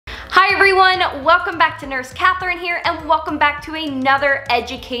Hi everyone, welcome back to Nurse Katherine here, and welcome back to another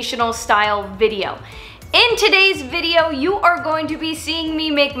educational style video. In today's video, you are going to be seeing me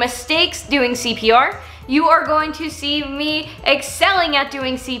make mistakes doing CPR. You are going to see me excelling at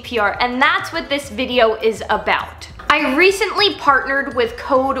doing CPR, and that's what this video is about. I recently partnered with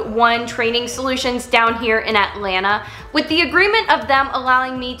Code 1 Training Solutions down here in Atlanta with the agreement of them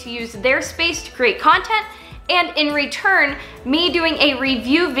allowing me to use their space to create content, and in return, me doing a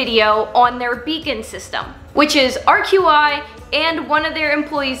review video on their beacon system, which is RQI and one of their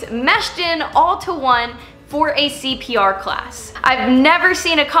employees meshed in all to one for a CPR class. I've never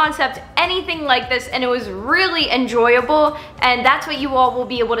seen a concept anything like this, and it was really enjoyable, and that's what you all will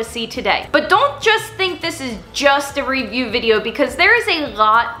be able to see today. But don't just think this is just a review video, because there is a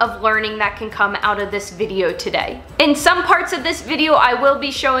lot of learning that can come out of this video today. In some parts of this video, I will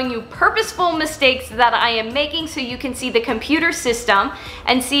be showing you purposeful mistakes that I am making so you can see the computer system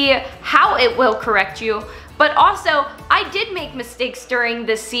and see how it will correct you. But also, I did make mistakes during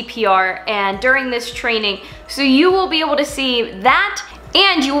this CPR and during this training, so you will be able to see that,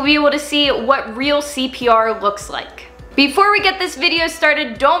 and you will be able to see what real CPR looks like. Before we get this video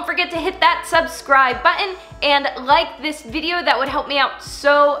started, don't forget to hit that subscribe button and like this video. That would help me out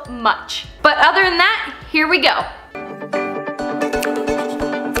so much. But other than that, here we go.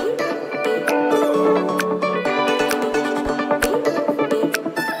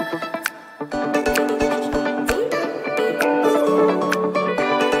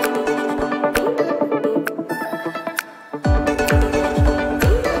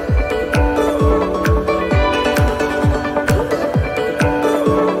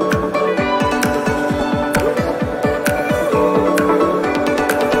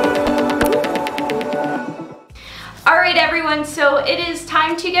 So it is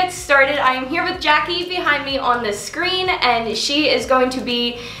time to get started. I am here with Jackie behind me on the screen, and she is going to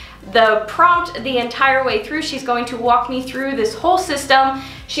be the prompt the entire way through. She's going to walk me through this whole system.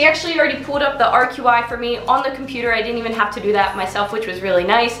 She actually already pulled up the RQI for me on the computer. I didn't even have to do that myself, which was really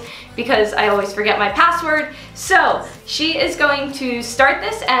nice because I always forget my password. So she is going to start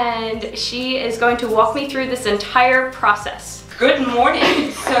this, and she is going to walk me through this entire process. Good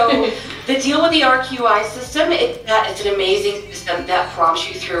morning. So the deal with the RQI system is that it's an amazing system that prompts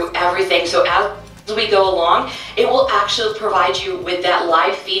you through everything. So as we go along, it will actually provide you with that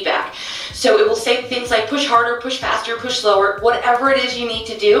live feedback. So it will say things like push harder, push faster, push slower, whatever it is you need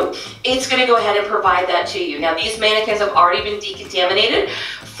to do, it's going to go ahead and provide that to you. Now these mannequins have already been decontaminated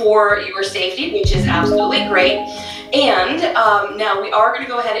for your safety, which is absolutely great. And now we are going to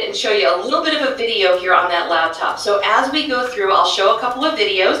go ahead and show you a little bit of a video here on that laptop. So as we go through, I'll show a couple of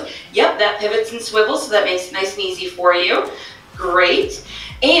videos. Yep, that pivots and swivels, so that makes it nice and easy for you. Great.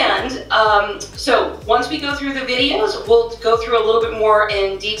 And so once we go through the videos, we'll go through a little bit more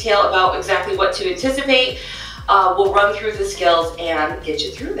in detail about exactly what to anticipate. We'll run through the skills and get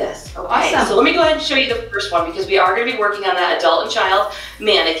you through this. Okay, awesome. So let me go ahead and show you the first one, because we are going to be working on that adult and child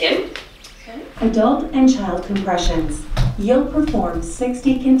mannequin. Okay. Adult and child compressions. You'll perform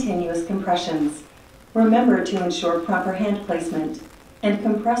 60 continuous compressions. Remember to ensure proper hand placement and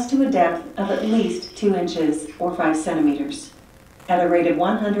compress to a depth of at least 2 inches or 5 centimeters at a rate of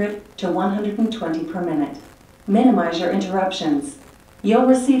 100 to 120 per minute. Minimize your interruptions. You'll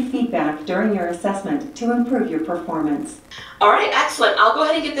receive feedback during your assessment to improve your performance. All right, excellent. I'll go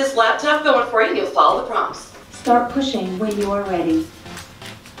ahead and get this laptop going for you, and you'll follow the prompts. Start pushing when you are ready.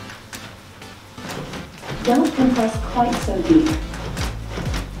 Don't compress quite so deep.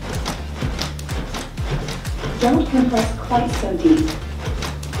 Don't compress quite so deep.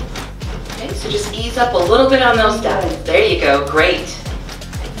 Okay, so just ease up a little bit on those steps. There you go, great.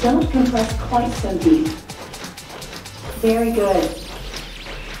 Don't compress quite so deep. Very good.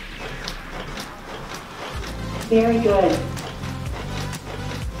 Very good.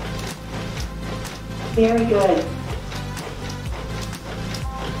 Very good.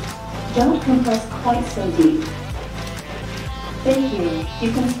 Don't compress quite so deep. Thank you.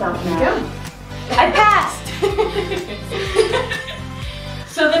 You can stop now. Go. I passed!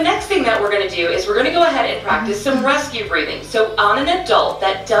 So the next thing that we're going to do is we're going to go ahead and practice some rescue breathing. So on an adult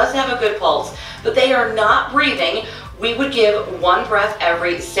that does have a good pulse, but they are not breathing, we would give 1 breath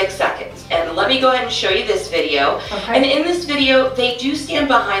every 6 seconds. And let me go ahead and show you this video. Okay. And in this video, they do stand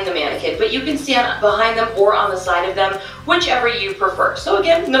behind the mannequin, but you can stand behind them or on the side of them, whichever you prefer. So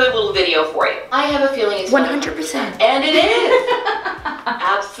again, another little video for you. I have a feeling it's 100%. And it is.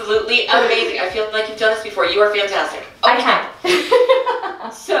 Absolutely amazing. I feel like you've done this before. You are fantastic. Okay. I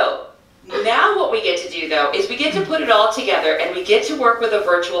have. So Now what we get to do though is we get to put it all together and we get to work with a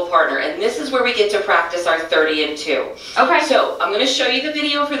virtual partner, and this is where we get to practice our 30 and 2. Okay. So I'm going to show you the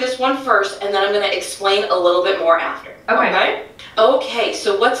video for this one first, and then I'm going to explain a little bit more after. Okay. Okay,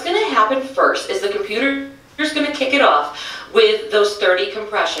 so what's going to happen first is the computer is going to kick it off with those 30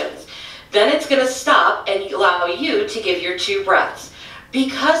 compressions. Then it's going to stop and allow you to give your 2 breaths.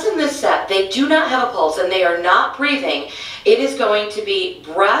 Because in this set they do not have a pulse and they are not breathing, it is going to be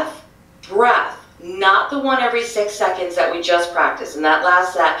breath, breath, not the one every 6 seconds that we just practiced. In that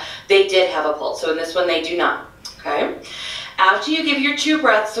last set, they did have a pulse. So in this one, they do not. Okay? After you give your 2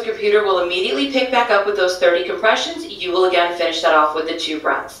 breaths, the computer will immediately pick back up with those 30 compressions. You will again finish that off with the 2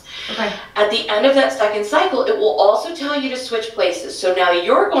 breaths. Okay. At the end of that second cycle, it will also tell you to switch places. So now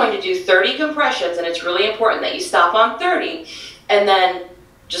you're going to do 30 compressions, and it's really important that you stop on 30, and then,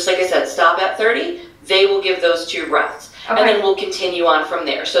 just like I said, stop at 30. They will give those 2 breaths. Okay. And then we'll continue on from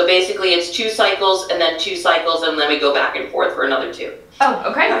there. So basically it's 2 cycles and then 2 cycles, and then we go back and forth for another 2.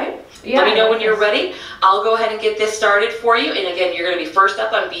 Oh, okay. All right. Yeah, Let me know when you're ready. I'll go ahead and get this started for you. And again, you're going to be first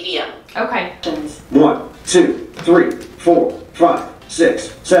up on BDM. Okay. 1, 2, 3, 4, 5,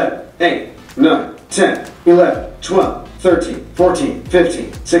 6, 7, 8, 9, 10, 11, 12, 13, 14,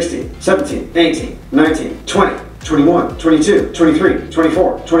 15, 16, 17, 18, 19, 20. 21, 22, 23,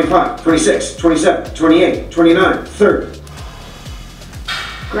 24, 25, 26, 27, 28, 29, 30.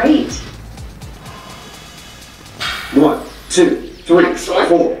 Great. 1, 2, 3, Excellent.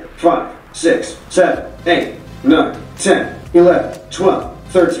 4, 5, 6, 7, 8, 9, 10, 11, 12,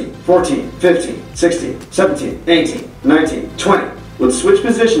 13, 14, 15, 16, 17, 18, 19, 20. Let's switch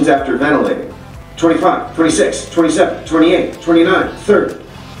positions after ventilating. 25, 26, 27, 28, 29, 30.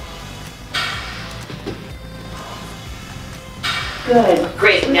 Good.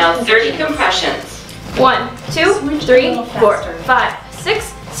 Great. Now 30 compressions. 1, 2, Switch a 3, little 4, faster. 5, 6,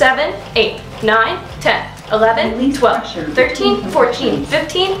 7, 8, 9, 10, 11, Release 12, pressure 13, between 14, compressions.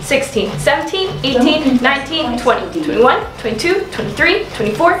 15, 16, 17, Don't 18, compress 19, quite 20, so deep. 21, 22, 23,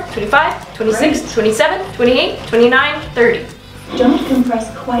 24, 25, 26, Great. 27, 28, 29, 30. Don't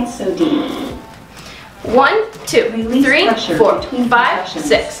compress quite so deep. 1, 2, Release 3, pressure 4, between 5, compressions.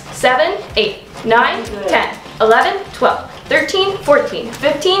 6, 7, 8, 9, Good. 10, 11, 12, 13, 14,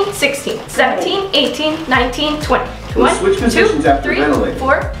 15, 16, 17, 18, 19, 20, We'll switch 2, positions after 3, ventilating.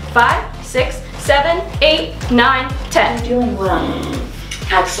 4, 5, 6, 7, 8, 9, 10. You're doing well.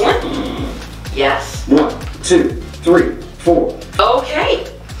 Excellent. Yes. 1, 2, 3, 4. Okay.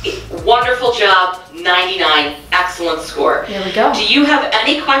 Wonderful job. 99. Excellent score. Here we go. Do you have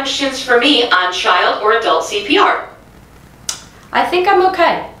any questions for me on child or adult CPR? I think I'm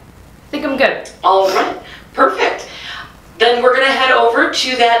okay. I think I'm good. All right. Perfect. Then we're going to head over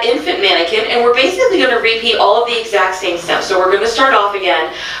to that infant mannequin, and we're basically going to repeat all of the exact same steps. So we're going to start off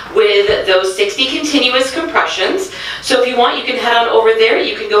again with those 60 continuous compressions. So if you want, you can head on over there.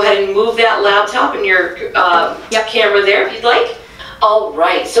 You can go ahead and move that laptop and your camera there if you'd like. All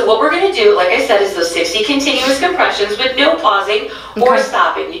right, so what we're going to do, like I said, is those 60 continuous compressions with no pausing or Okay.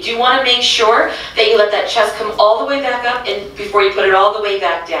 stopping. You do want to make sure that you let that chest come all the way back up and before you put it all the way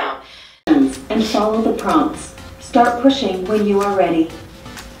back down. And follow the prompts. Start pushing when you are ready.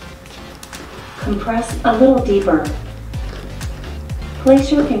 Compress a little deeper.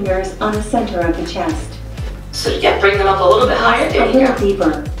 Place your fingers on the center of the chest. So yeah, bring them up a little bit higher. A There you little go.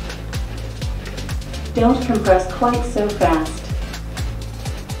 deeper. Don't compress quite so fast.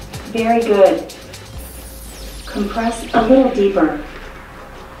 Very good. Compress a little deeper.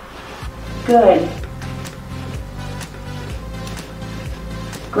 Good.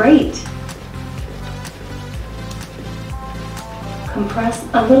 Great. Compress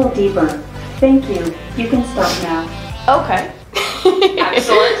a little deeper. Thank you. You can stop now. Okay.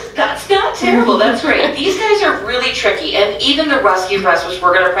 Excellent. That's not terrible. That's great. These guys are really tricky, and even the rescue press, which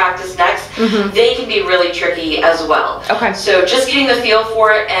we're going to practice next, they can be really tricky as well. Okay. So just getting the feel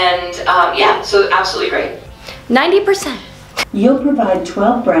for it, and yeah, so absolutely great. 90%. You'll provide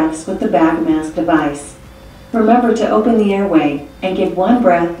 12 breaths with the bag mask device. Remember to open the airway and give 1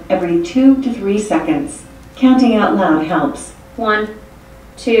 breath every 2 to 3 seconds. Counting out loud helps. 1,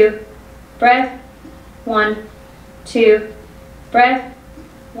 2, breath, 1, 2, breath,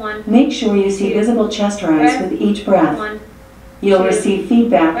 1, Make sure you see visible chest rise Breath. with each breath. 1. You'll 2, receive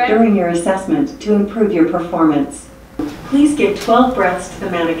feedback breath. during your assessment to improve your performance. Please give 12 breaths to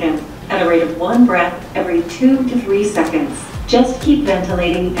the mannequin at a rate of 1 breath every 2 to 3 seconds. Just keep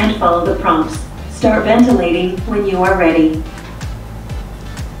ventilating and follow the prompts. Start ventilating when you are ready.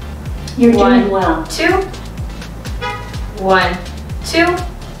 You're 1, doing well. 2, 1, 2,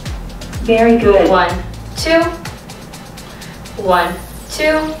 Very good. 1, 2, 1,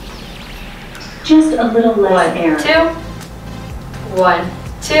 2, Just a little less 1, air. 2. 1,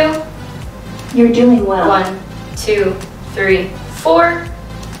 2. You're doing well. 1, 2, 3, 4.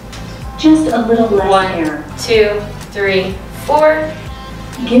 Just a little less 1, air. 2, 3, 4.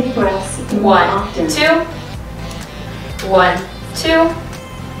 Give breaths more 1, often. 2. 1, 2.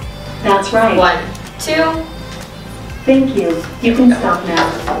 That's right. 1, 2. Thank you. You can stop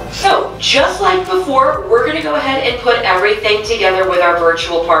now. So, just like before, we're going to go ahead and put everything together with our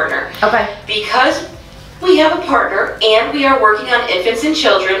virtual partner. Okay. Because we have a partner and we are working on infants and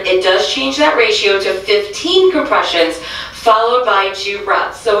children, it does change that ratio to 15 compressions followed by 2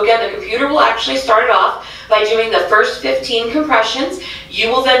 breaths. So again, the computer will actually start it off by doing the first 15 compressions. You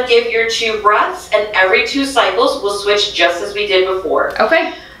will then give your 2 breaths, and every 2 cycles will switch just as we did before.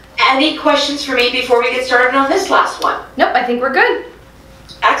 Okay. Any questions for me before we get started on this last one? Nope, I think we're good.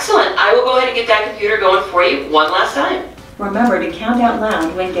 Excellent. I will go ahead and get that computer going for you one last time. Remember to count out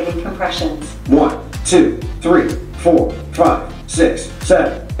loud when giving compressions. 1, 2, 3, 4, 5, 6,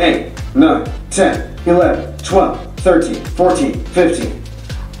 7, 8, 9, 10, 11, 12, 13, 14, 15.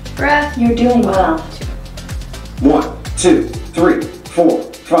 Breath. You're doing well. 1, 2, 3, 4,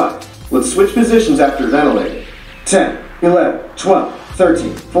 5. Let's switch positions after ventilating. 10, 11, 12,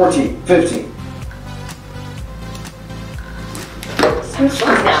 13, 14, 15. Switch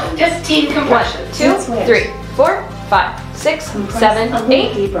Now, positions. 15 compressions. 1, 2, Let's switch. 3, 4, 5, 6, Compress 7, a little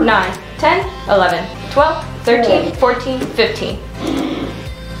 8, deeper. 9, 10, 11, 12, 13, Good. 14, 15. Do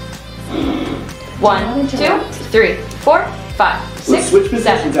 1, not 2, interrupt. 3, 4, 5, 6, switch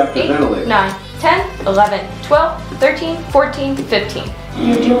positions 7, after 8, ventilating. 9, 10, 11, 12, 13, 14, 15.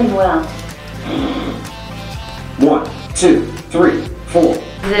 You're doing well. 1, 2, 3, 4.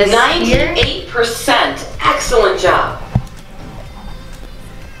 This here. 98%. Excellent job.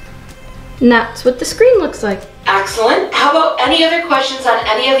 And that's what the screen looks like. Excellent. How about any other questions on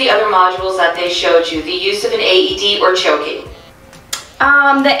any of the other modules that they showed you? The use of an AED or choking?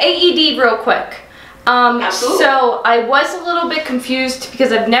 The AED real quick. Absolutely. So I was a little bit confused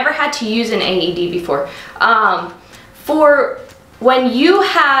because I've never had to use an AED before. For when you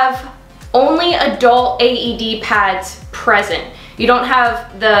have only adult AED pads present, you don't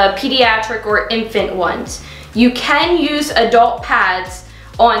have the pediatric or infant ones, you can use adult pads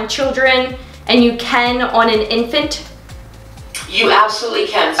on children and you can on an infant. You absolutely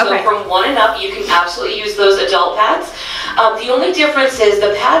can. So Okay. from 1 and up, you can absolutely use those adult pads. The only difference is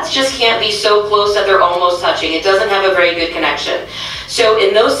the pads just can't be so close that they're almost touching. It doesn't have a very good connection. So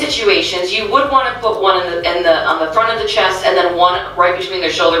in those situations, you would want to put one on the front of the chest and then one right between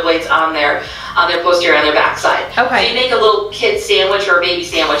their shoulder blades on their posterior, on their backside. Okay. So you make a little kid sandwich or a baby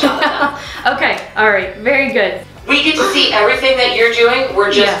sandwich out of them. Okay, all right, very good. We get to see everything that you're doing.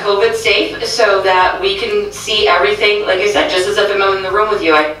 We're just Yeah. COVID safe so that we can see everything, like I said, just as if I'm in the room with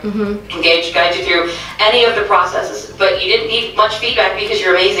you. I can guide you through any of the processes, but you didn't need much feedback because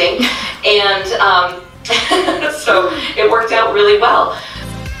you're amazing. And so it worked out really well.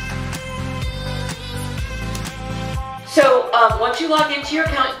 So once you log into your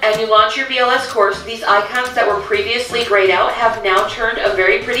account and you launch your BLS course, these icons that were previously grayed out have now turned a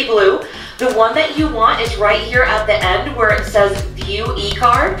very pretty blue. The one that you want is right here at the end where it says View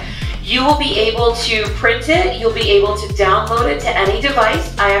e-card. You will be able to print it. You'll be able to download it to any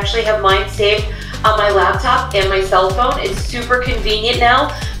device. I actually have mine saved on my laptop and my cell phone. It's super convenient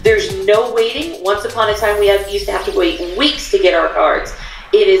now. There's no waiting. Once upon a time, we used to have to wait weeks to get our cards.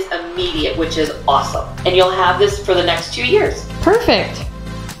 It is immediate, which is awesome. And you'll have this for the next 2 years. Perfect.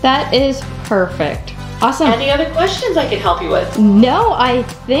 That is perfect. Awesome. Any other questions I can help you with? No, I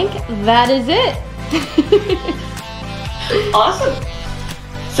think that is it. Awesome.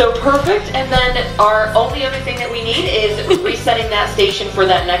 So perfect. And then our only other thing that we need is resetting that station for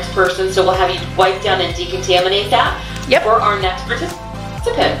that next person. So we'll have you wipe down and decontaminate that for our next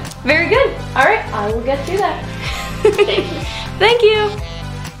participant. Very good. All right, I will get through that. Thank you. Thank you.